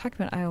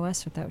talking about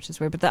iOS with that, which is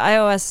weird, but the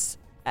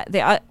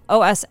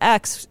OS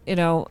X,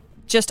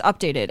 just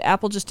updated.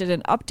 Apple just did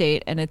an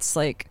update, and it's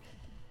like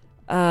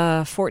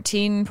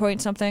 14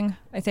 point something,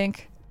 I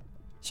think.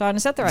 Sean,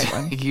 is that the right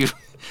one?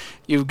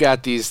 You've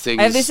got these things.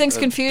 I have these things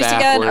confused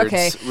backwards. again?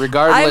 Okay.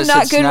 Regardless, I'm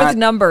not good with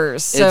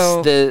numbers.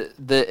 So it's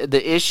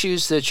the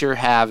issues that you're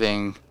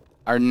having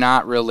are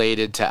not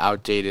related to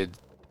outdated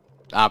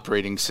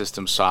operating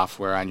system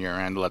software on your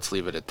end. Let's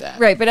leave it at that.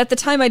 Right, but at the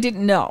time I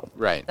didn't know.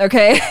 Right.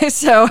 Okay,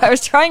 so I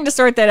was trying to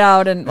sort that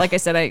out, and like I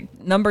said,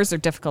 numbers are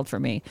difficult for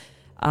me.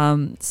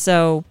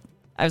 So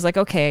I was like,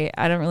 okay,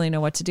 I don't really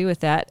know what to do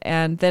with that.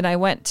 And then I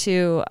went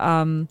to,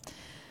 I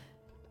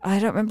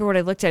don't remember what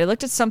I looked at. I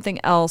looked at something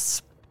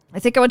else. I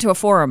think I went to a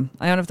forum.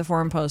 I don't have the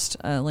forum post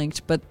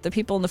linked, but the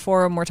people in the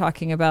forum were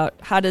talking about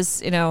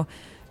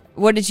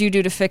what did you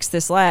do to fix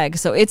this lag?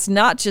 So it's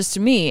not just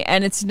me,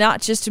 and it's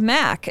not just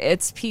Mac.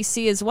 It's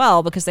PC as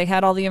well, because they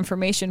had all the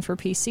information for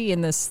PC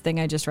in this thing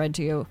I just read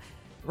to you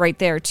right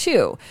there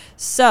too.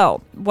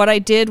 So what I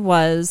did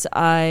was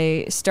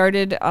I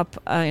started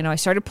up, I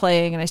started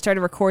playing and I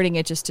started recording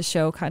it just to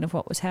show kind of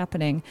what was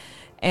happening.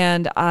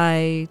 And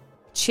I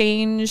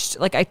changed,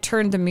 I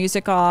turned the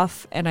music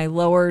off and I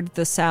lowered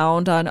the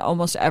sound on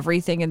almost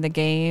everything in the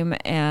game.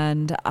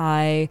 And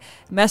I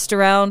messed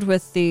around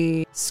with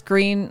the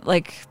screen,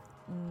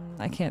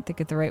 I can't think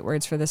of the right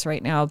words for this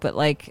right now, but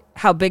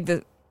how big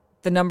the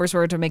numbers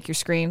were to make your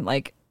screen,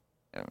 that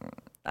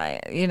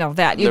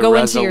you go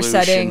into your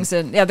settings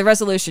and the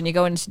resolution, you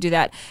go in to do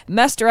that.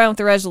 Messed around with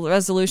the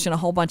resolution a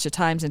whole bunch of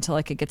times until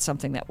I could get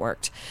something that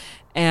worked,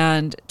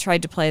 and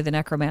tried to play the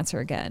Necromancer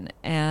again,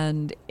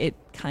 and it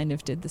kind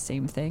of did the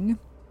same thing.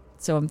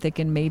 So I'm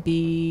thinking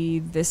maybe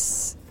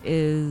this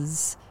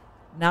is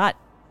not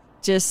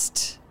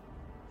just,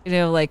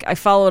 I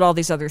followed all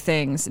these other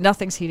things.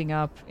 Nothing's heating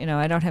up.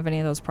 I don't have any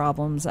of those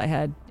problems. I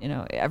had,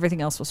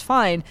 everything else was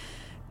fine.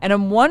 And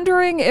I'm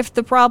wondering if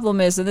the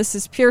problem is, and this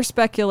is pure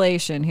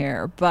speculation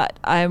here, but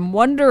I'm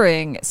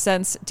wondering,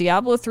 since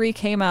Diablo 3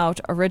 came out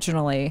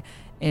originally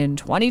in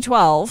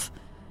 2012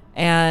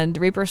 and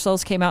Reaper of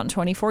Souls came out in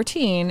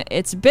 2014,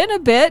 it's been a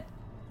bit,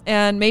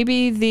 and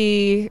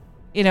maybe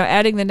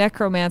adding the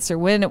Necromancer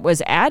when it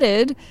was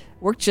added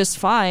worked just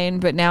fine,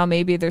 but now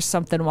maybe there's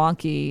something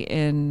wonky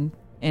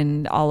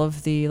in all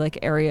of the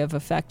area of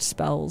effect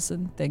spells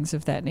and things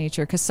of that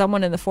nature, because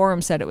someone in the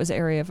forum said it was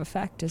area of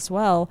effect as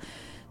well.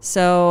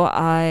 So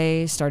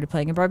I started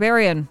playing a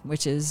Barbarian,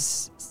 which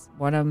is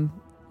what I'm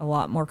a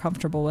lot more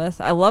comfortable with.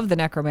 I love the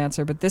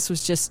Necromancer, but this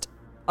was just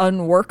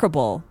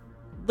unworkable.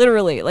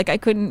 Literally, I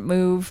couldn't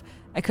move.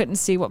 I couldn't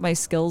see what my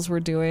skills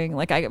were doing.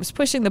 I was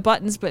pushing the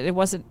buttons, but it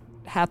wasn't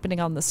happening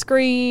on the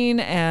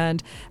screen,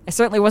 and I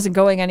certainly wasn't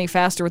going any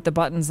faster with the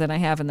buttons than I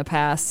have in the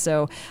past.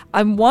 So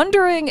I'm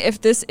wondering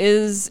if this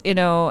is,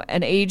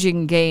 an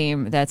aging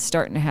game that's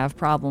starting to have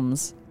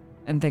problems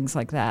and things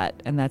like that,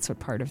 and that's what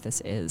part of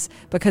this is.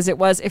 Because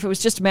if it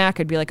was just Mac,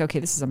 I'd be like, okay,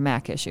 this is a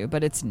Mac issue,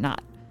 but it's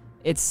not.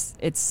 It's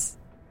it's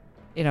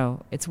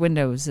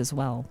Windows as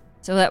well.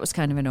 So that was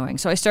kind of annoying.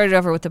 So I started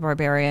over with the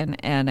Barbarian,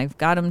 and I've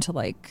got him to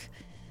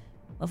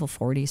level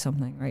 40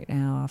 something right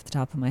now off the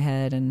top of my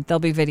head, and there'll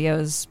be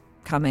videos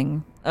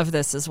coming of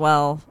this as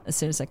well as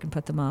soon as I can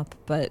put them up.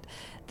 But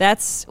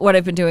that's what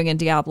I've been doing in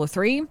Diablo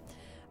 3.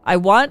 I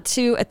want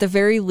to, at the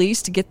very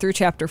least, get through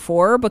Chapter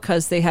 4,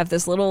 because they have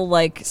this little,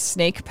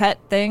 snake pet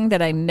thing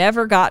that I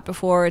never got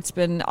before. It's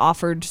been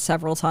offered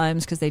several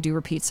times, because they do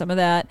repeat some of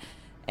that.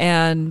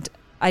 And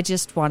I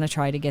just want to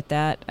try to get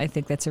that. I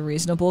think that's a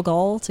reasonable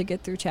goal, to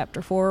get through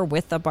Chapter 4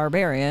 with a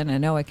Barbarian. I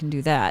know I can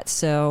do that.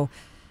 So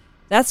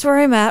that's where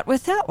I'm at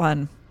with that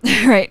one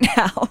right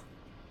now.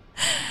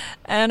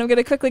 And I'm going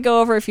to quickly go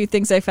over a few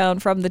things I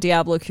found from the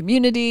Diablo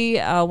community.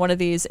 One of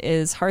these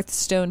is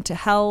Hearthstone to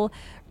Hell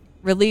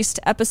released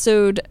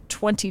episode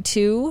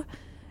 22,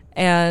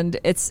 and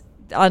it's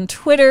on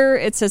Twitter.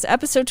 It says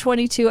episode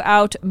 22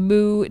 out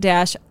moo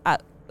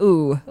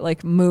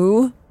like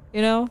moo,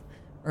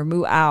 or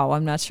moo ow.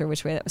 I'm not sure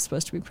which way that was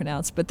supposed to be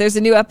pronounced, but there's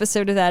a new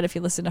episode of that if you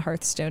listen to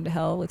Hearthstone to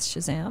Hell with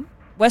Shazam.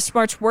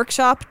 Westmarch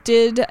Workshop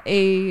did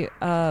a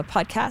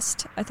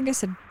podcast. I think I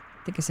said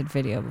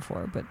video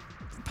before, but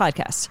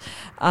podcast.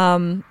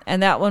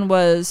 And that one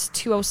was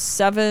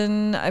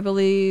 207, I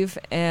believe,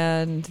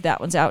 and that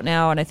one's out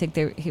now. And I think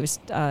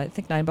I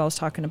think Nineball was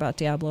talking about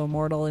Diablo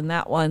Immortal in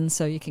that one,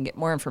 so you can get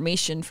more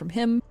information from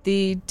him.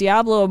 The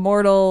Diablo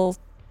Immortal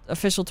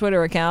official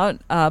Twitter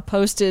account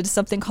posted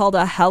something called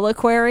a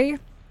Heliquary,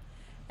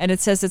 and it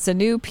says it's a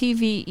new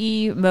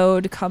PvE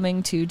mode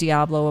coming to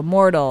Diablo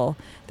Immortal.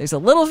 There's a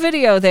little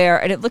video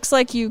there, and it looks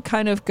like you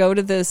kind of go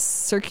to this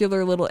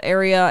circular little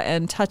area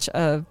and touch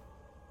a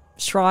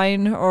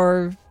shrine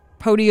or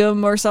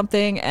podium or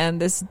something, and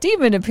this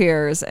demon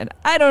appears, and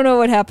I don't know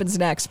what happens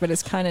next, but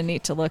it's kind of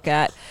neat to look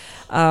at.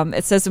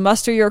 It says,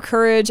 muster your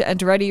courage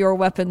and ready your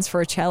weapons for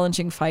a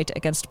challenging fight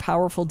against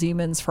powerful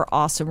demons for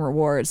awesome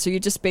rewards. So you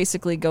just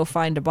basically go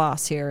find a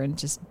boss here and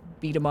just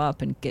beat him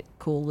up and get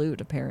cool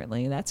loot,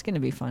 apparently. That's going to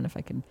be fun if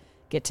I can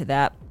get to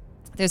that.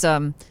 There's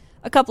a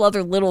couple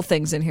other little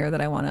things in here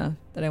that I want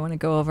to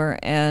go over,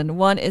 and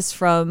one is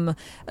from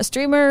a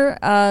streamer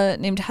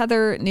named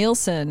Heather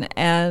Nielsen,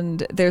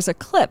 and there's a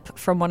clip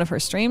from one of her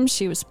streams.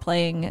 She was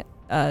playing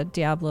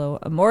Diablo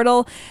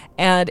Immortal,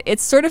 and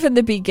it's sort of in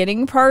the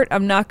beginning part.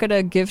 I'm not going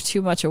to give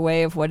too much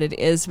away of what it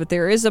is, but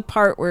there is a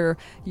part where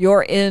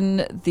you're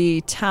in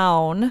the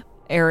town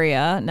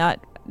area, not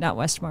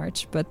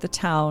Westmarch, but the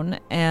town,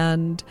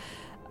 and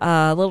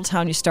a little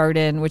town you start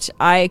in, which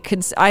I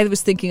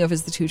was thinking of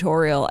as the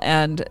tutorial,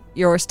 and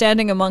you're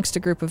standing amongst a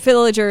group of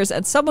villagers,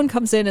 and someone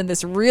comes in, and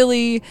this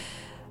really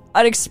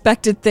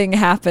unexpected thing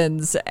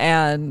happens,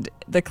 and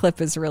the clip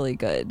is really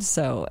good.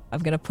 So I'm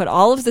going to put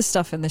all of this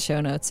stuff in the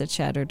show notes at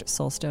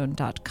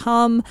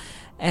shatteredsoulstone.com,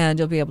 and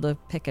you'll be able to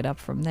pick it up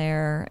from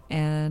there.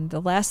 And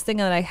the last thing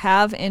that I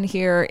have in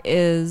here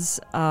is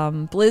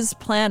Blizz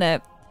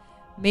Planet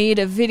made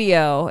a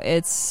video.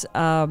 It's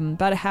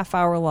about a half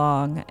hour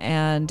long,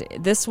 and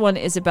this one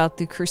is about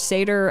the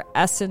Crusader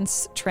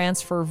Essence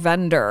Transfer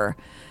Vendor,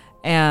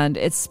 and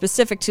it's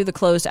specific to the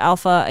closed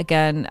alpha.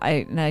 Again,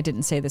 I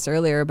didn't say this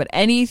earlier, but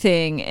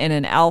anything in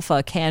an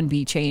alpha can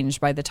be changed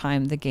by the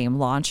time the game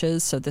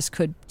launches, so this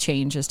could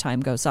change as time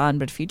goes on.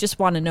 But if you just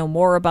want to know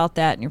more about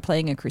that and you're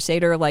playing a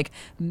Crusader, like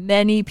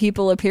many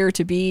people appear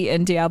to be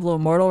in Diablo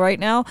Immortal right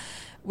now,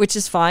 which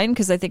is fine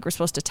because I think we're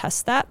supposed to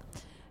test that.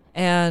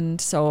 And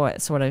so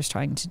that's what I was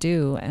trying to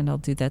do, and I'll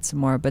do that some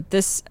more. But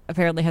this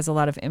apparently has a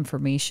lot of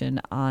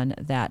information on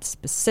that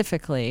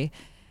specifically.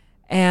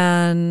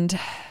 And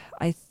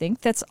I think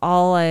that's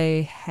all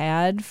I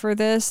had for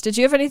this. Did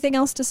you have anything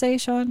else to say,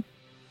 Sean?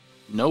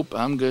 Nope,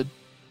 I'm good.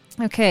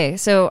 Okay,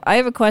 so I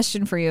have a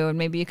question for you, and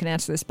maybe you can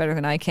answer this better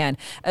than I can.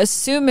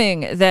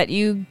 Assuming that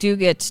you do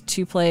get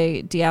to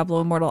play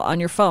Diablo Immortal on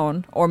your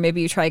phone, or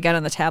maybe you try again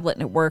on the tablet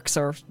and it works,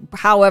 or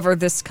however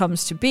this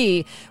comes to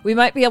be, we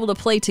might be able to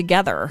play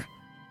together.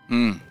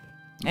 Okay.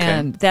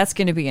 And that's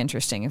going to be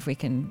interesting if we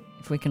can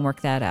work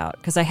that out.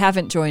 Because I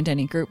haven't joined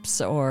any groups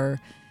or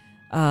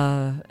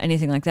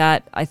anything like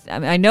that.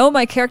 I know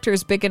my character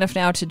is big enough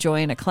now to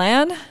join a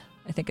clan.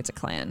 I think it's a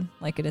clan,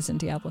 like it is in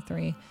Diablo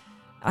 3.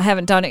 I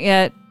haven't done it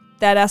yet.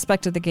 That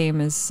aspect of the game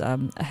is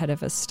ahead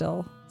of us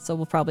still. So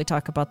we'll probably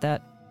talk about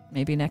that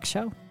maybe next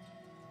show.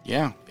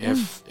 Yeah,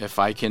 if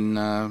I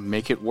can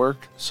make it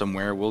work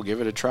somewhere, we'll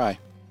give it a try.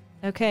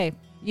 Okay,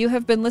 you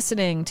have been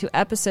listening to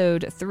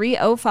episode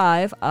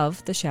 305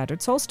 of The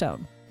Shattered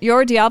Soulstone,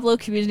 your Diablo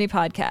community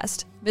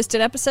podcast. Missed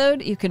an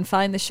episode? You can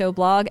find the show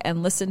blog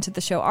and listen to the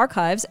show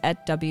archives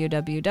at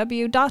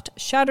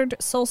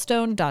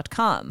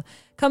www.shatteredsoulstone.com.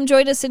 Come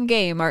join us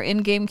in-game. Our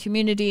in-game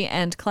community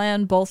and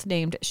clan, both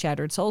named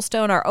Shattered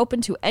Soulstone, are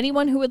open to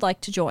anyone who would like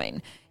to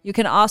join. You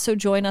can also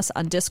join us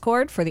on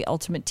Discord for the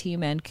ultimate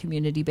team and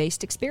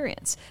community-based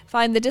experience.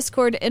 Find the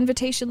Discord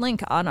invitation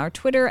link on our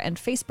Twitter and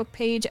Facebook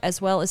page, as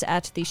well as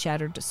at the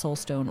Shattered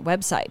Soulstone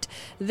website.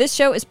 This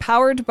show is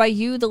powered by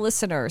you, the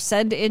listener.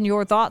 Send in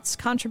your thoughts,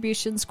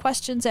 contributions,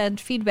 questions, and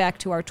feedback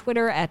to our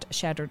Twitter at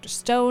Shattered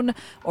Stone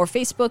or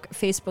Facebook,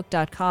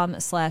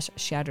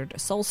 facebook.com/Shattered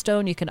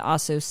Soulstone. You can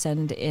also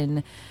send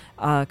in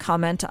a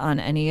comment on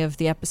any of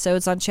the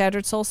episodes on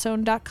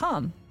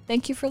ShatteredSoulstone.com.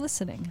 Thank you for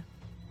listening.